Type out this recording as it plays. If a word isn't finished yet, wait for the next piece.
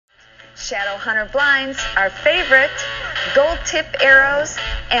Shadow Hunter blinds, our favorite, gold tip arrows,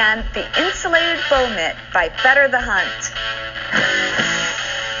 and the insulated bow mitt by Better the Hunt.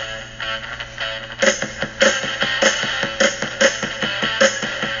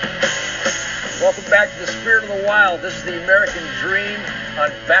 Welcome back to the Spirit of the Wild. This is the American Dream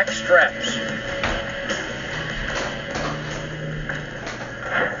on back straps.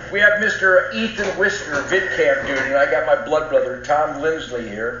 We have Mr. Ethan Wisner, VidCam dude, and I got my blood brother, Tom Lindsley,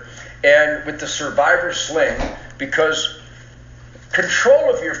 here. And with the Survivor Sling, because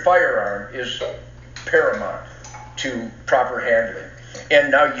control of your firearm is paramount to proper handling. And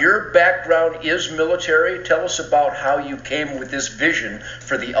now your background is military. Tell us about how you came with this vision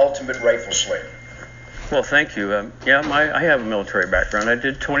for the ultimate rifle sling. Well, thank you. I have a military background. I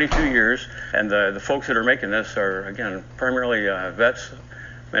did 22 years, and the folks that are making this are, again, primarily vets.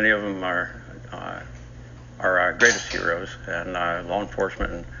 Many of them are our greatest heroes, and law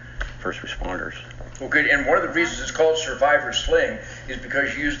enforcement and first responders. Well, good. And one of the reasons it's called Survivor Sling is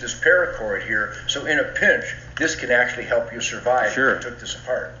because you use this paracord here, so in a pinch, this can actually help you survive. Sure. If you took this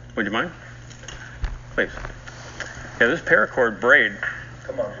apart. Would you mind? Please. Yeah, this paracord braid.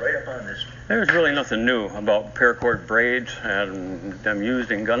 Come on, right up on this. There's really nothing new about paracord braids, and them used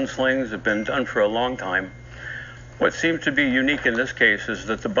in gunslings have been done for a long time. What seems to be unique in this case is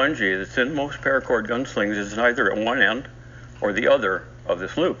that the bungee that's in most paracord gunslings is either at one end or the other of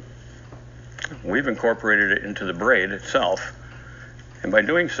this loop. We've incorporated it into the braid itself, and by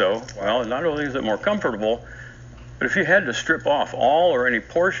doing so, well, not only is it more comfortable, but if you had to strip off all or any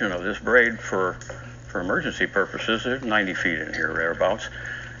portion of this braid for emergency purposes, there's 90 feet in here, thereabouts,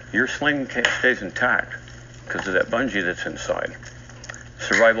 your sling stays intact because of that bungee that's inside.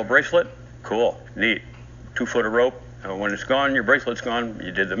 Survival bracelet, cool, neat. 2 foot of rope. When it's gone, your bracelet's gone.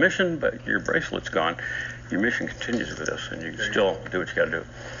 You did the mission, but your bracelet's gone. Your mission continues with this, and you can still do what you got to do.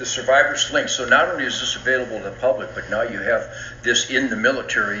 The Survivor Sling. So not only is this available to the public, but now you have this in the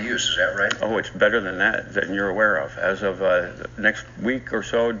military use. Is that right? Oh, it's better than that you're aware of. As of next week or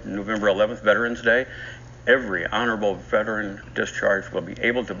so, November 11th, Veterans Day, every honorable veteran discharged will be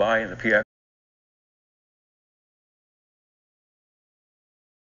able to buy in the PX.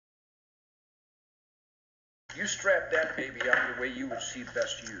 You strap that baby on the way you would see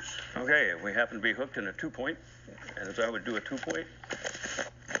best use. Okay, we happen to be hooked in a 2-point, and as I would do a 2-point.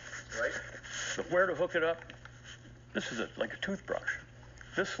 Right. So where to hook it up? This is like a toothbrush.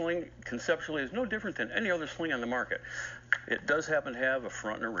 This sling conceptually is no different than any other sling on the market. It does happen to have a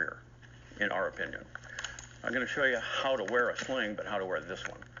front and a rear, in our opinion. I'm going to show you how to wear a sling, but how to wear this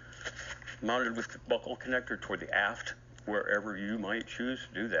one. Mounted with the buckle connector toward the aft, wherever you might choose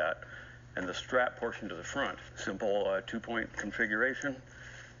to do that. And the strap portion to the front. Simple 2-point configuration.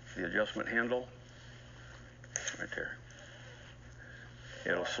 The adjustment handle, right there.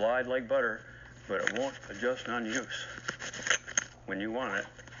 It'll slide like butter, but it won't adjust on use. When you want it,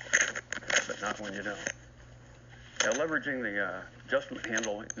 but not when you don't. Now, leveraging the adjustment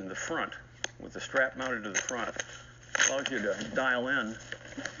handle in the front, with the strap mounted to the front, allows you to dial in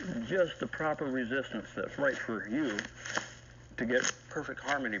just the proper resistance that's right for you to get perfect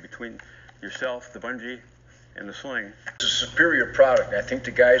harmony between yourself, the bungee, and the sling. It's a superior product. I think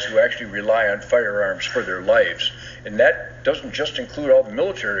the guys who actually rely on firearms for their lives, and that doesn't just include all the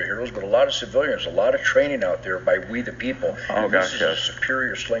military heroes, but a lot of civilians, a lot of training out there by we the people. Oh, and gosh, this is yes. a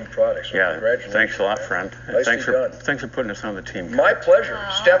superior sling product. So yeah, congratulations. Thanks a lot, friend. Nicely done. Thanks for putting us on the team. My pleasure.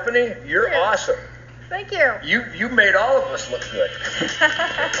 Aww. Stephanie, you're awesome. Thank you. You made all of us look good.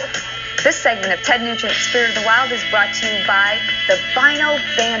 This segment of Ted Nugent's Spirit of the Wild is brought to you by the Bino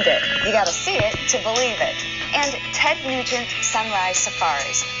Bandit. You gotta see it to believe it. And Ted Nugent Sunrise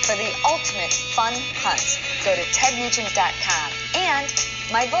Safaris for the ultimate fun hunts. Go to tednugent.com. And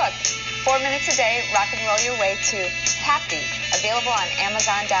my book, 4 Minutes a Day, Rock and Roll Your Way to Happy, available on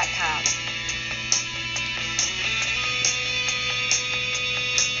Amazon.com.